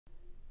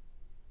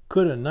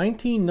Could a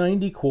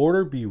 1990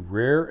 quarter be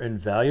rare and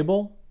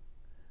valuable?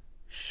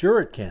 Sure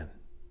it can,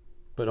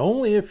 but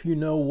only if you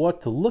know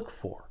what to look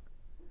for.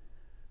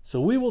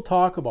 So we will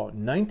talk about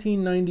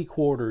 1990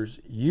 quarters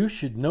you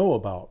should know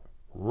about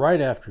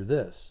right after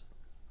this.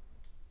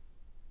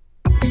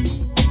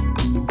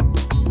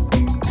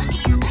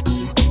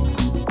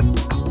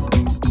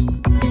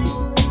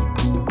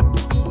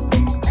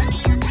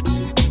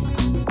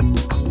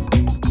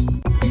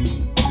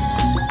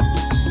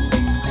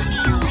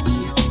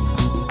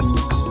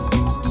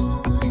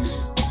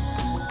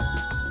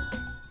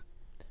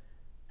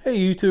 Hey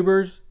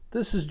YouTubers,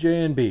 this is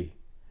JNB,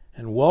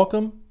 and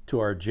welcome to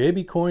our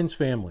JB Coins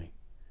family.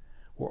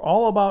 We're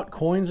all about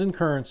coins and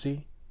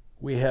currency.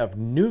 We have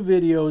new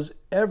videos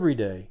every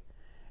day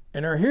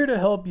and are here to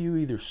help you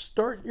either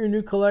start your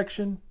new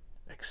collection,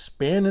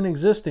 expand an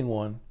existing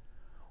one,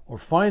 or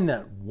find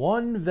that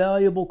one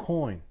valuable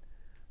coin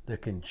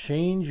that can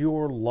change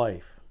your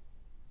life.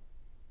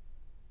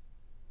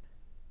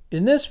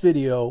 In this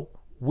video,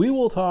 we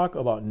will talk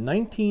about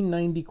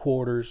 1990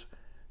 quarters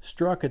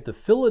struck at the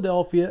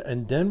Philadelphia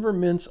and Denver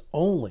mints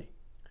only,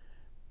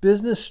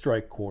 business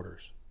strike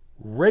quarters,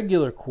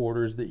 regular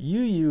quarters that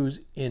you use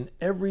in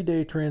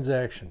everyday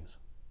transactions.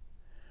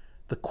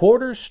 The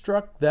quarters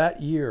struck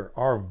that year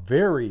are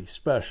very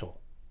special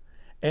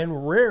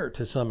and rare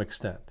to some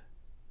extent,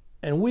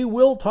 and we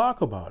will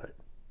talk about it.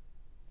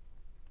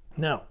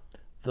 Now,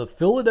 the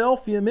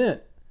Philadelphia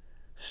Mint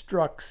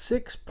struck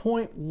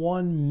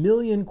 6.1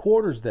 million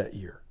quarters that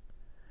year,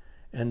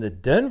 and the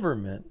Denver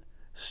Mint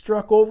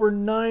struck over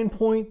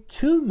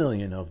 9.2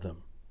 million of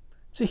them.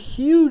 It's a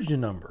huge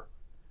number.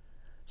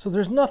 So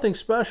there's nothing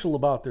special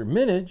about their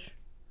mintage.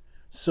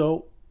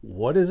 So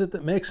what is it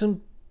that makes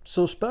them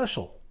so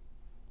special?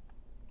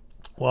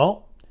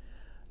 Well,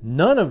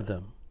 none of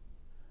them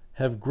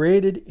have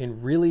graded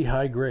in really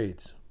high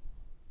grades.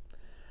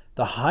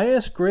 The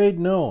highest grade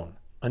known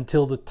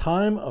until the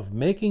time of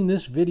making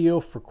this video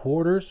for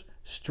quarters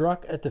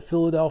struck at the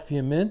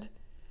Philadelphia Mint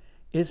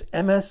is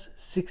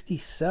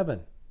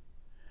MS67.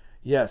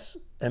 Yes,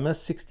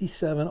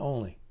 MS67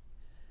 only.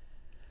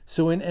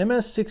 So in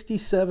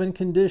MS67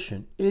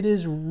 condition, it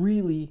is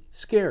really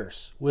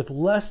scarce, with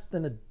less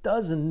than a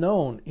dozen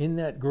known in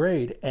that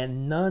grade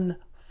and none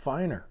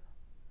finer.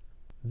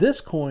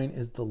 This coin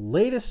is the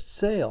latest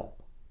sale.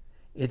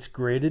 It's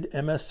graded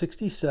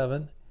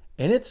MS67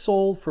 and it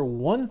sold for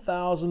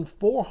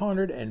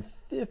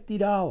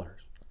 $1,450,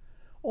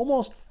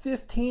 almost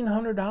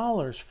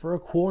 $1,500 for a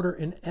quarter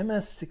in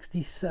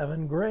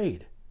MS67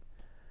 grade.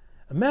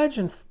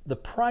 Imagine the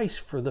price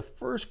for the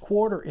first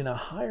quarter in a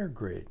higher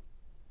grade.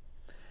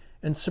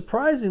 And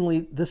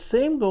surprisingly, the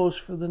same goes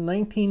for the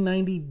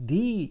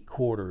 1990D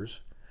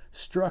quarters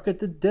struck at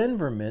the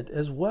Denver Mint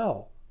as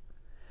well.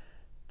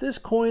 This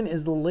coin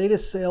is the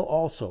latest sale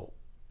also,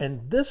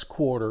 and this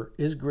quarter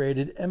is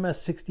graded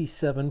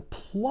MS67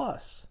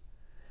 Plus,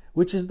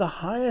 which is the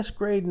highest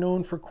grade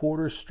known for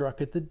quarters struck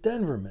at the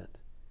Denver Mint.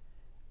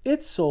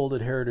 It sold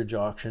at Heritage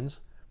Auctions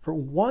for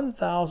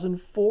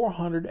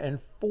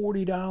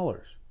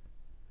 $1,440.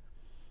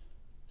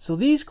 So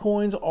these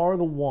coins are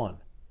the one.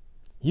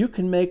 You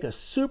can make a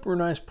super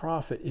nice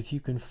profit if you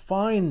can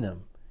find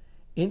them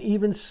in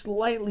even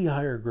slightly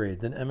higher grade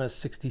than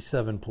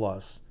MS67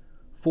 Plus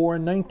for a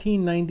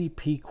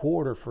 1990p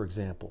quarter, for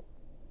example.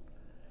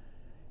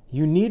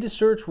 You need to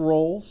search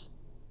rolls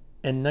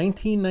and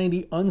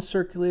 1990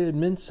 uncirculated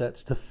mint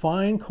sets to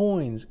find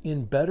coins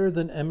in better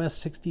than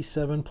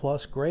MS67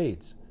 Plus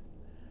grades.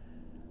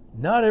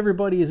 Not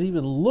everybody is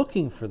even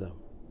looking for them.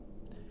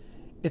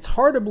 It's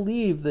hard to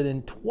believe that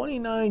in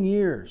 29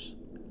 years,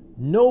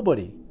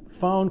 nobody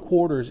found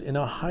quarters in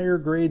a higher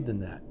grade than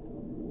that.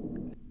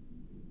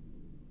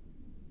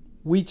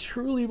 We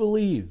truly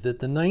believe that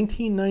the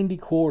 1990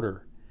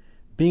 quarter,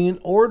 being an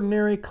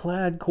ordinary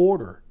clad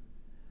quarter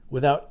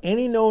without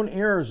any known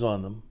errors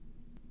on them,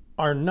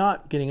 are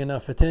not getting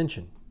enough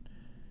attention.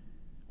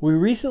 We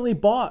recently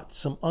bought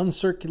some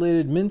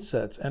uncirculated mint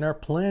sets and are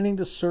planning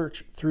to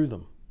search through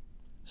them.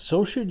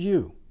 So should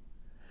you.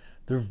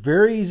 They're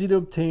very easy to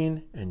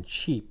obtain and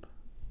cheap.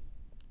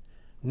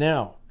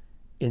 Now,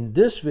 in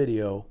this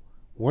video,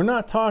 we're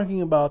not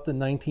talking about the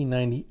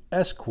 1990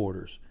 S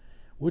quarters,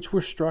 which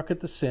were struck at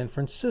the San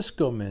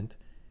Francisco Mint,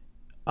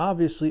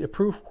 obviously a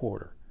proof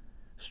quarter,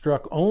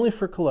 struck only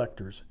for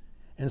collectors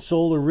and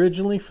sold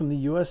originally from the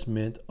US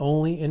Mint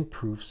only in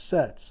proof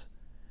sets.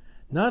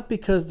 Not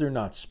because they're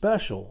not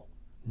special,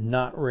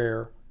 not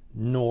rare,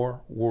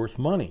 nor worth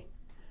money.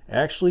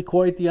 Actually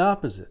quite the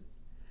opposite.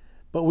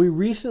 But we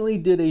recently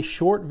did a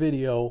short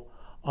video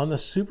on the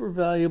super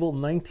valuable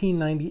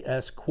 1990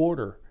 S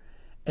quarter,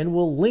 and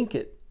we'll link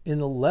it in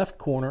the left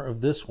corner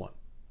of this one.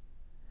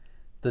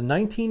 The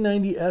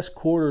 1990 S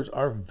quarters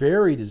are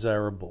very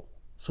desirable,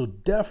 so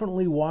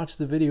definitely watch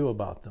the video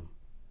about them.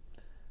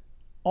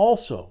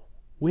 Also,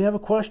 we have a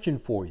question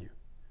for you.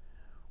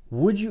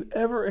 Would you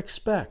ever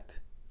expect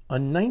a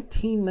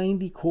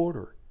 1990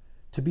 quarter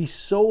to be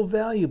so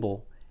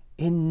valuable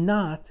in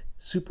not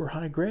super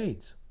high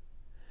grades?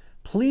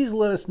 Please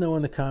let us know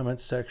in the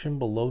comments section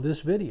below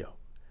this video.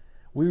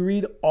 We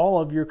read all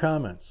of your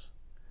comments.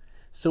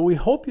 So we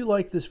hope you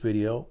liked this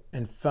video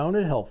and found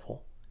it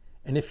helpful.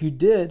 And if you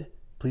did,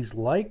 please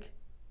like,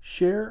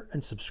 share,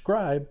 and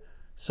subscribe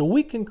so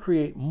we can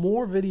create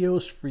more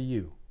videos for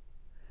you.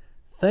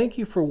 Thank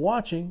you for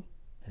watching,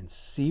 and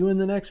see you in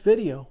the next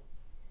video.